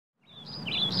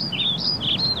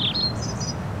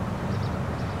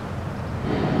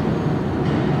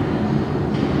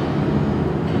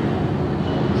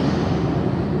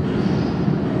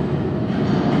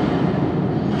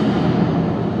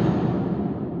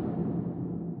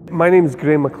My name is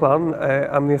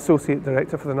McLaren. I'm the Associate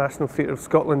Director for the National Theatre of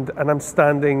Scotland, and I'm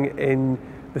standing in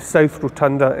the South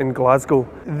Rotunda in Glasgow.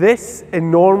 This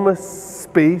enormous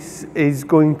space is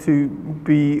going to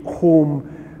be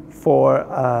home for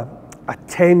a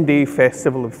 10-day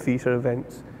festival of theatre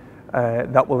events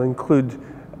that will include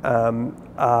an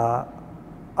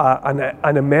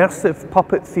immersive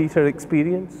puppet theatre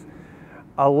experience,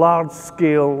 a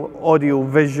large-scale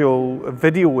audio-visual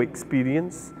video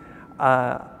experience,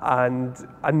 and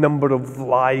a number of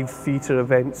live theatre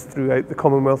events throughout the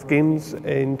Commonwealth Games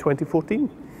in 2014.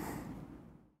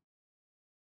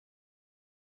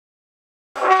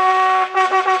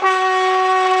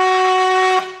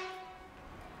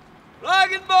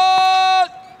 Rag and Bone!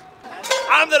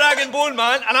 I'm the Rag and Bone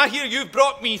man, and I hear you've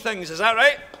brought me things, is that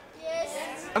right?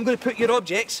 Yes. I'm going to put your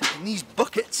objects in these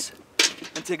buckets,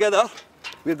 and together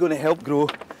we're going to help grow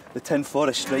the tin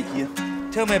forest right here.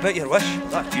 Tell me about your wish.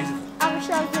 That's beautiful. I wish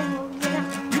I was a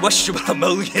millionaire. You wish you were a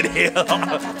millionaire.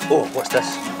 Oh, what's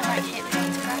this?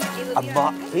 A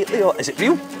Mark Waitley. Is it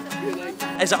real?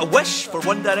 Is it a wish for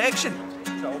One Direction?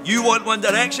 You want One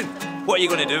Direction? What are you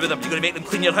going to do with them? You're going to make them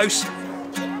clean your house?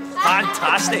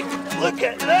 Fantastic. Look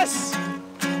at this.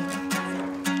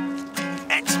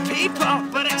 It's paper,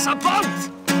 but it's a bird.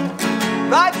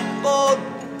 Rag and Bone,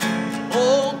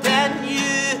 old and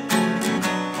new.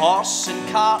 Horse and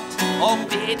cart, all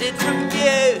faded from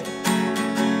view.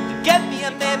 Give me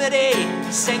a memory,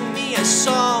 sing me a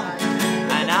song,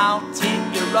 and I'll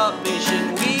take your rubbish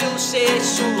and we'll say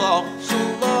so long, so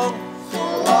long,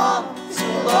 so long, so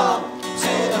long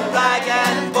to the Rag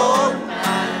and Bone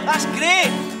man. That's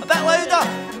great, a bit louder.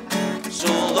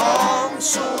 So long,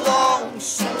 so long,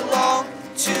 so long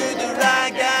to the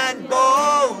Rag and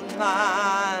Bone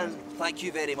man. Thank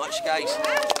you very much, guys.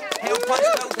 Help us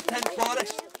build the tin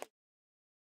forest.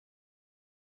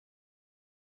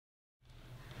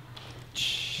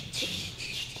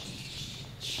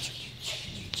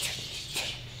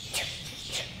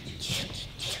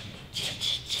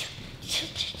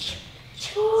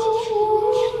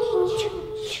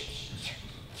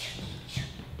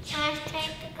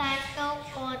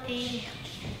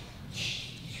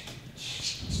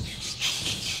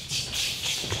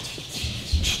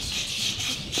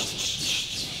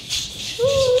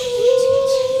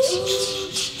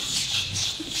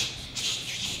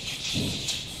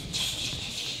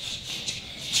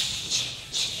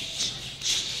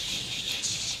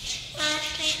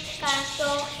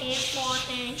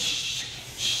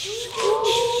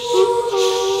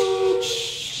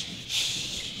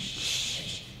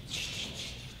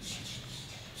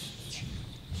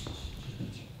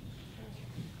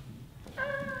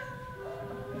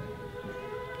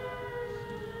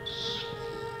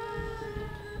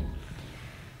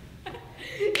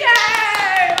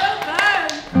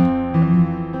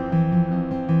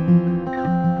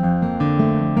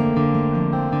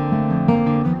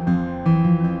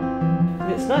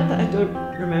 It's not that I don't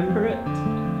remember it,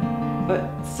 but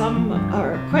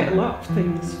quite a lot of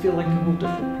things feel like a whole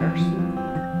different person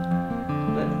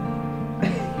that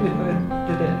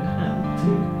did it in hand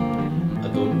too. I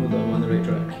don't know that I'm on the right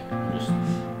track. Just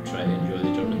try to enjoy the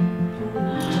journey.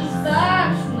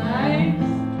 That's nice.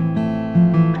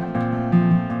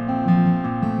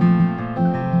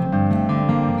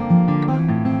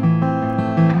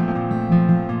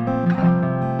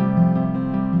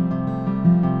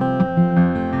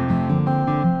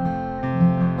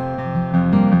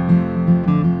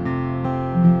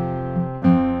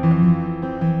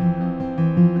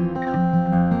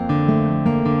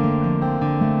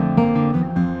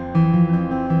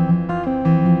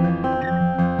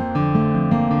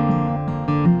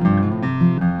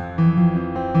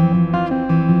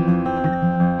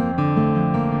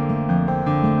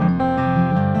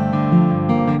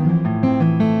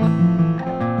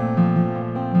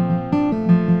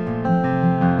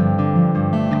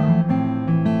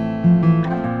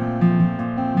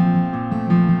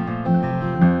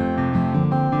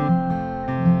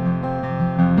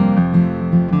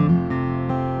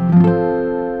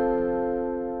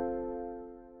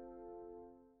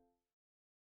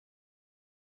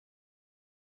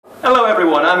 Hello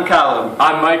everyone, I'm Callum.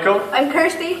 I'm Michael. I'm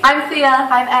Kirsty. I'm Thea.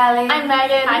 I'm Ellie. I'm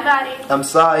Megan. I'm Maddie. I'm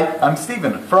Si. I'm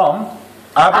Stephen from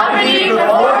Aberdeen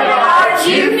Performing Arts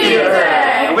Youth Theatre.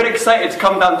 And we're excited to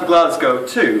come down to Glasgow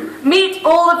to Meet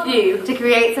all of you. To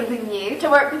create something new. To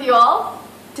work with you all.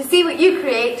 To see what you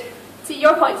create. See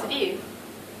your points of view.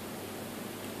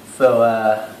 So,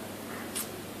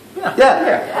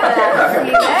 yeah.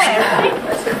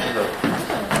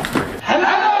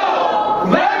 Hello!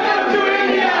 Welcome to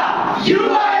India! You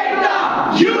are India!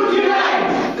 You unite!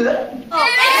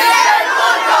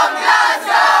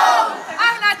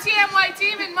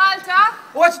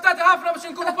 här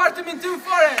från Compartmentum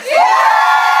Forest!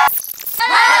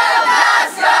 Hello,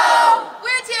 Glasgow!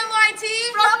 We're TMYT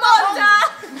from Malta!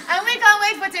 And we can't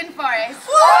wait for Tin Forest!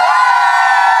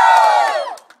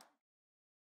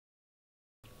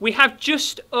 We have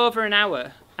just over an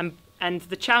hour, and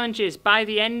the challenge is by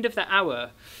the end of the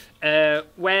hour,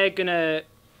 we're gonna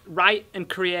write and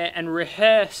create and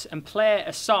rehearse and play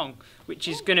a song which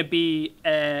is going to be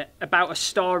about a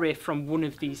story from one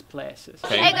of these places.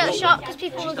 Okay. I got shot because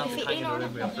people were graffitiing on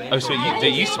it. Oh, so they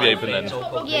used to be open then?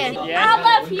 Yeah.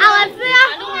 I live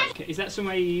there. Okay. Is that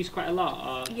somewhere you use quite a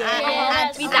lot? Or?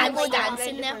 Yeah, we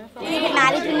dancing there. We got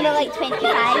married when we were like 25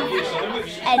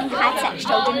 and had 6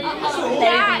 children. Now we've been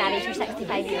married for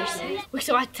 65 years. We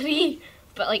saw a tree,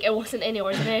 but like it wasn't any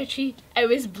ordinary tree. It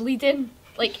was bleeding.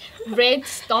 Like red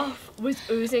stuff was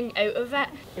oozing out of it.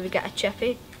 And we got a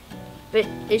chippy. But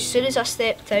as soon as I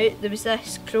stepped out, there was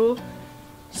this crow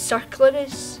circling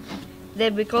us.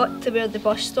 Then we got to where the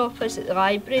bus stop is at the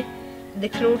library. The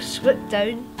crow swooped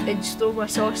down and stole my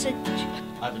sausage.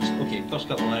 Okay, first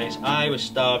couple of lines. I was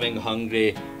starving,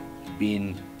 hungry,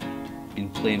 been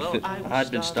playing football. I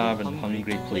had been starving,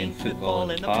 hungry, playing football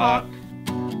in the park.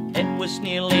 It was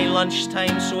nearly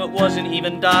lunchtime, so it wasn't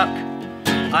even dark.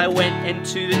 I went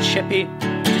into the chippy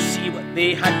to see what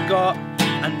they had got.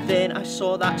 And then I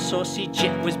saw that sausage,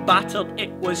 it was battered,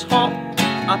 it was hot.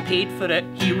 I paid for it,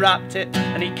 he wrapped it,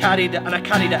 and he carried it, and I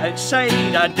carried it outside.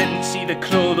 I didn't see the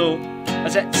crow though,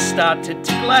 as it started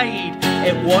to glide.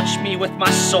 It watched me with my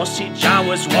sausage, I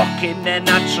was walking in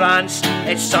a trance.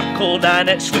 It circled and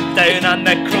it swooped down, and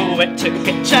the crow, it took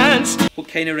a chance. What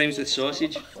kind of rhymes with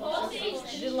sausage?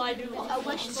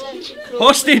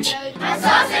 Hostage! My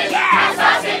sausage, my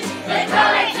sausage, the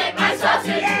crow, they took my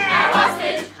sausage. A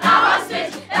hostage, a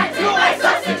hostage, they took my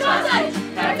sausage, hostage.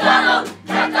 McDonald,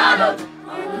 McDonald.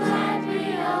 On the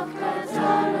library of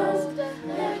McDonald's, the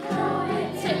crow, it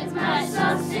took my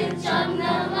sausage on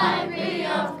the library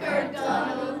of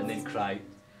McDonald's. And then cry.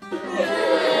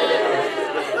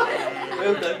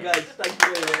 Well done, guys. Thank you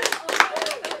very much.